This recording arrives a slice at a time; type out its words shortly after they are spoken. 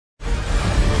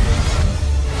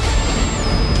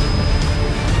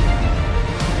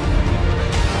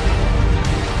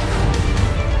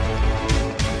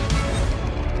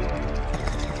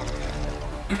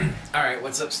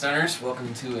What's up, Stunners?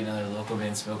 Welcome to another local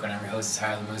band Smokeout. I'm your host,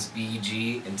 Tyler the Most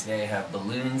BG, and today I have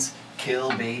Balloons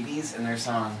Kill Babies and their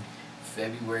song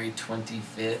February 25th.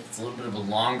 It's a little bit of a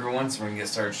longer one, so we're going to get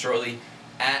started shortly.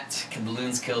 At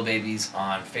Balloons Kill Babies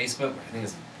on Facebook. I think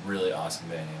it's a really awesome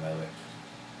band name, by the way.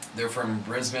 They're from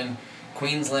Brisbane,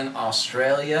 Queensland,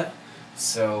 Australia.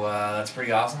 So that's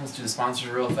pretty awesome. Let's do the sponsors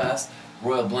real fast.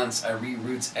 Royal Blunts,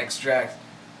 Roots Extract,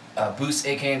 Boost,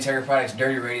 aka Integra Products,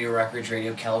 Dirty Radio, Rock Ridge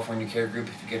Radio, California Care Group.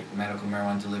 If you get medical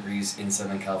marijuana deliveries in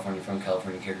Southern California from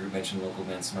California Care Group, mention local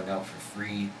band Smokeout for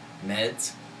free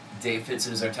meds. Dave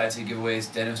Fitz's our Tattoo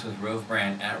giveaways. Dennis with Rove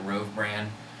Brand at Rove Brand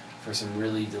for some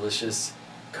really delicious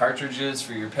cartridges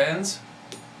for your pens.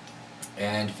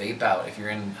 And Vape Out. If you're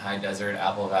in High Desert,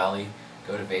 Apple Valley,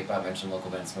 go to Vape Out, mention local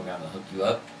band Smokeout, they'll hook you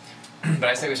up. But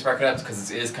I say we spark it up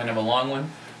because it is kind of a long one.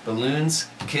 Balloons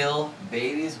Kill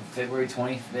Babies, February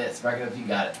 25th. Spark it up if you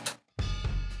got it.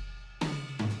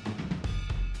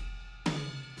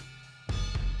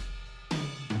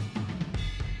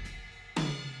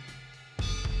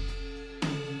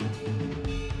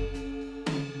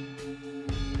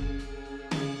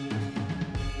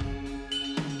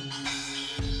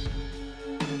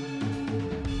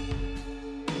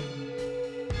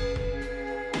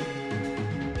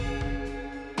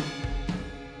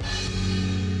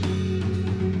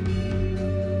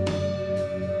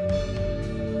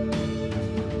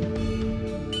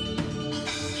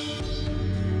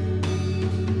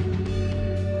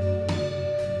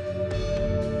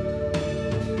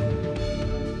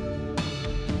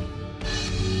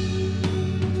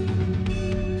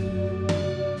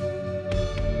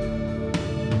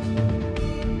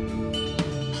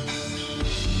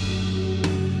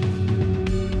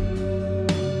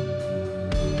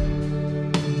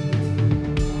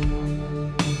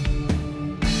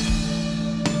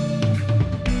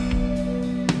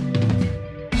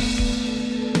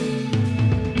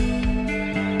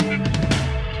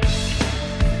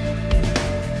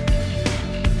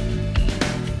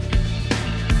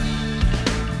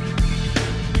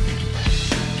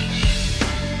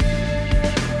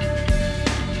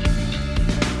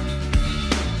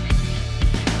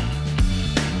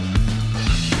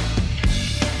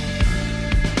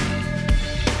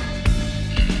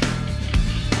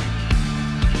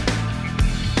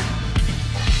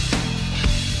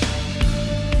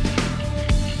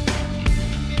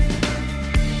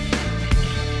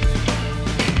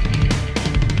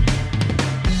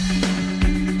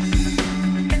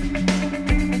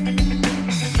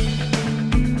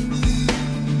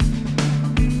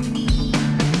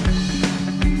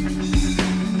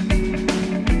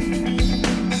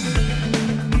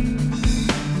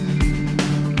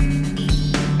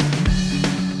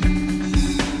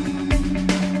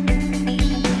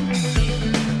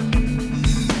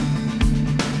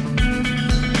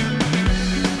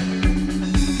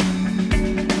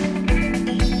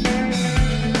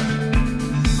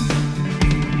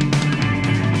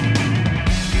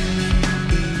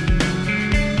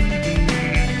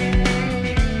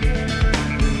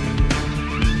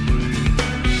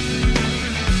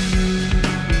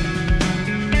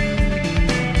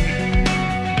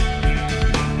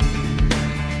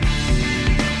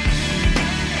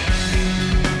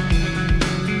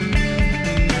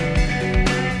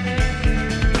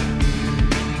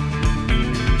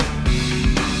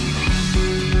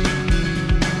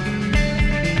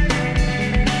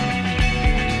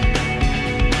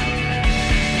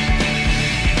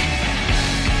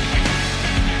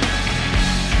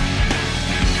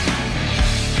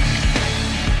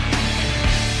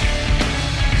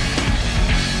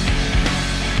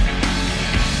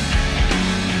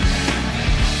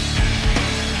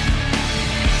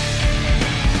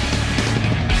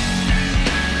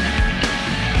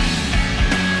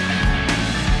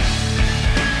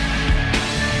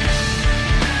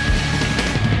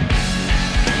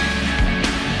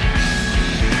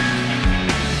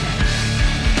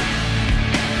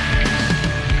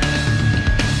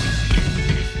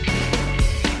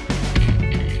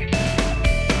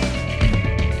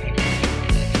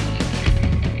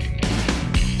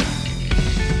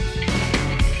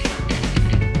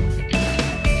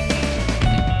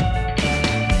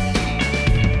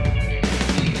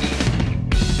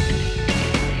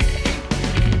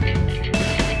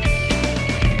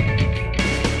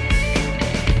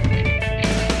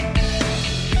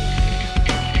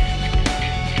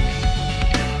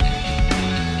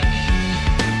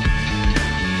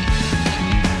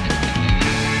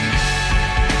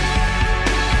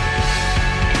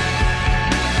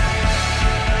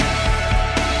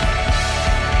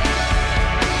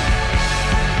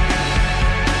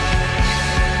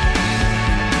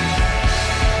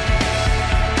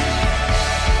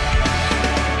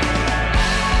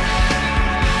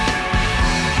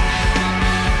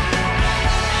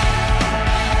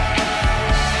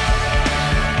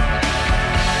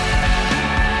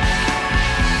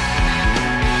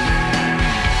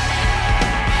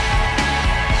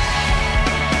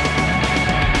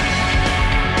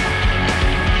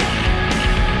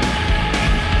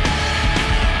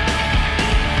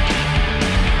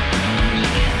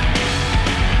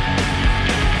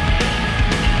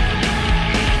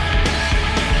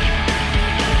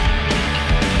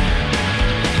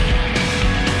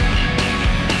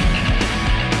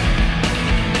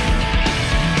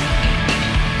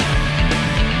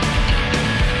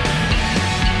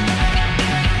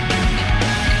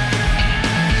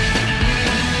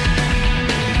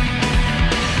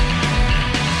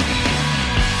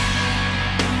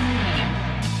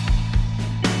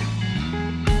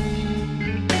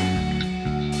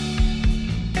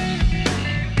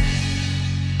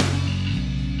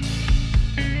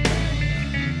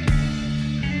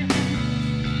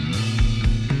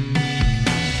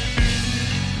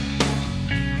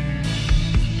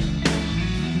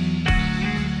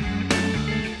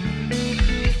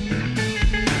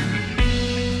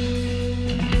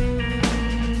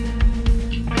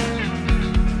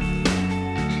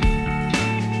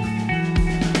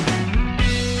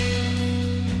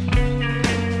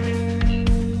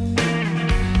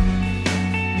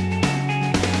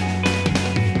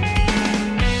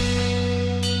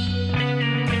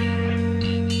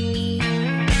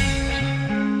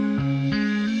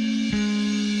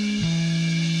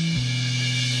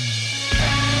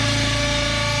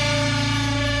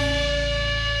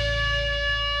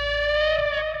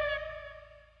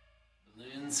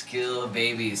 Balloons Kill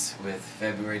Babies with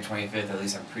February 25th. At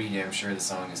least I'm pretty damn sure the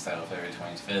song is titled February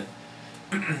 25th.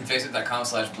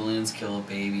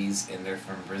 Facebook.com/BalloonsKillBabies, and they're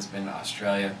from Brisbane,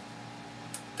 Australia.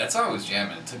 That song was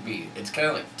jamming. It's kind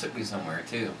of like took me somewhere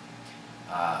too.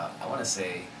 I want to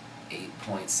say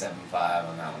 8.75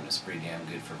 on that one. It's pretty damn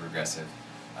good for progressive.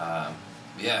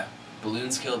 Yeah,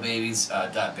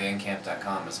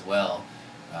 BalloonsKillBabies.bandcamp.com as well.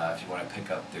 If you want to pick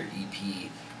up their EP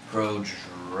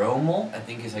Prodromal, I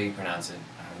think is how you pronounce it.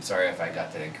 I'm sorry if I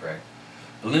got that incorrect.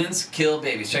 Balloons Kill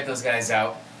Babies. Check those guys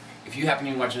out. If you happen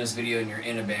to be watching this video and you're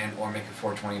in a band or make a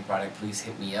 420 product, please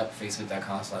hit me up.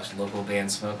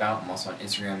 Facebook.com/localbandsmokeout. I'm also on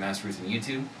Instagram, Massroots, and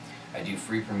YouTube. I do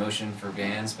free promotion for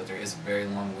bands, but there is a very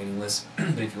long waiting list.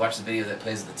 But if you watch the video that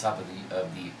plays at the top of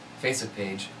the Facebook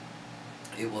page,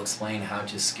 it will explain how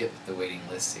to skip the waiting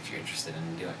list if you're interested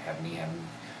in having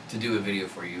to do a video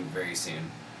for you very soon,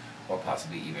 or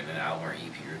possibly even an album or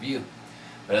EP review.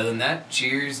 But other than that,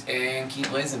 cheers and keep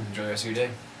blazing. Enjoy the rest of your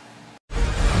day.